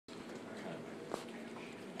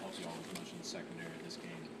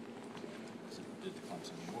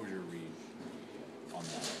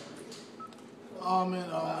on that?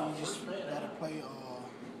 You just gotta play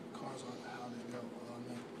cards on how they go.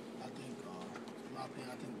 I think, in my opinion,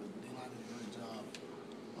 I think the D-line did a great job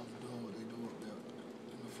of doing what they do up there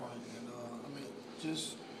in the front. And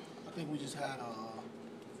I think we just had a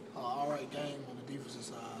all right game on the defensive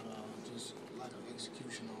side. Just like an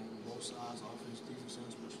execution on both sides, offense, defense,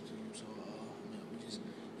 and special teams. So we just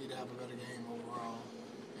need to have a better game overall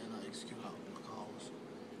and execute out the calls.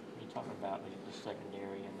 You're talking about the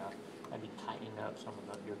secondary and maybe tightening up some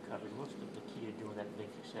of your coverage. What's the key to doing that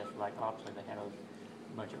big success? Like obviously they had a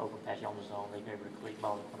bunch of open passes on the zone. They were able to complete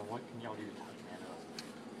ball in front of. What can y'all do to tighten that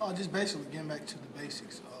up? Just basically getting back to the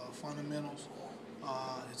basics, fundamentals.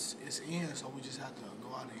 It's in, so we just have to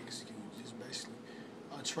go out and execute. Just basically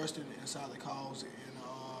trusting inside the calls and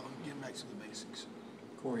getting back to the basics.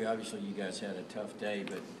 Corey, obviously you guys had a tough day,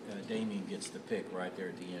 but Damien gets the pick right there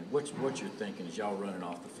at the end. What's your thinking as y'all running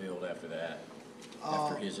off the field after that,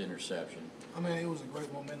 after his interception? It was a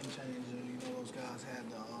great momentum change. Those guys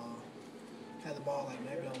had the ball like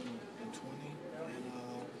maybe on the 20, and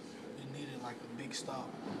they needed like a big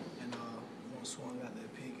stop. And once Swan got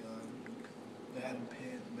that pick, they had him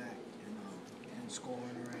pinned back and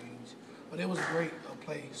scoring range. But it was a great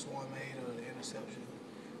play Swan made, the interception,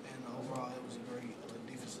 and overall it was a great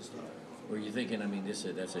defensive stop. Were you thinking?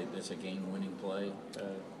 That's a game-winning play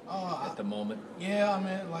at the moment. Yeah,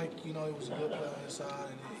 it was a good play on his side,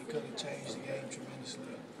 and it could have changed the game tremendously.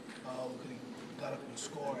 We could have got up and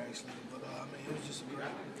score actually, but it was just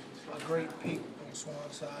a great pick on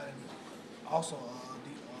Swan's side, and also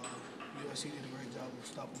USC did a great job of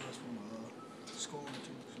stopping us from scoring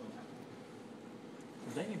too. So.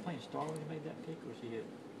 Was Damien playing star when he made that pick, or was he hit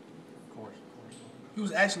course? He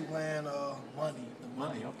was actually playing money.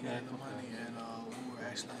 Money, okay. The money, and we were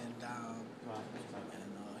actually in down. Right. And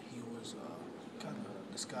he was kind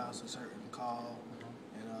of disguised a certain call,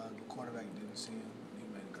 and the quarterback didn't see him. He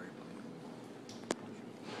made a great play.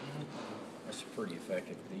 That's a pretty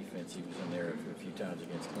effective defense. He was in there a few times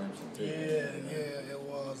against Clemson too. Yeah, it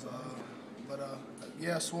was.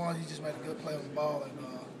 Swan, he just made a good play on the ball, and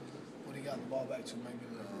when he got the ball back to maybe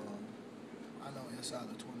inside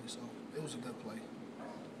the 20, so it was a good play.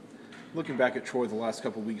 Looking back at Troy the last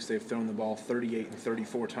couple of weeks, they've thrown the ball 38 and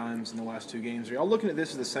 34 times in the last two games. Are y'all looking at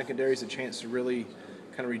this as the secondary as a chance to really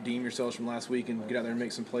kind of redeem yourselves from last week and get out there and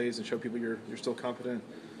make some plays and show people you're still competent?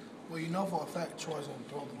 Well, for a fact Troy's going to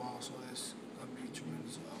throw the ball, so there's going to be a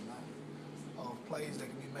tremendous amount of plays that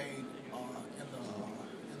can be made in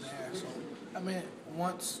the air. So,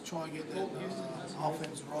 once Troy get that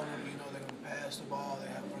offense rolling, they're going to pass the ball. They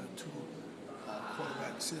have one or two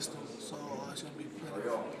quarterback system, so it's going to be plenty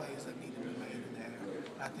of plays that need to be made in there.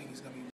 I think it's going to be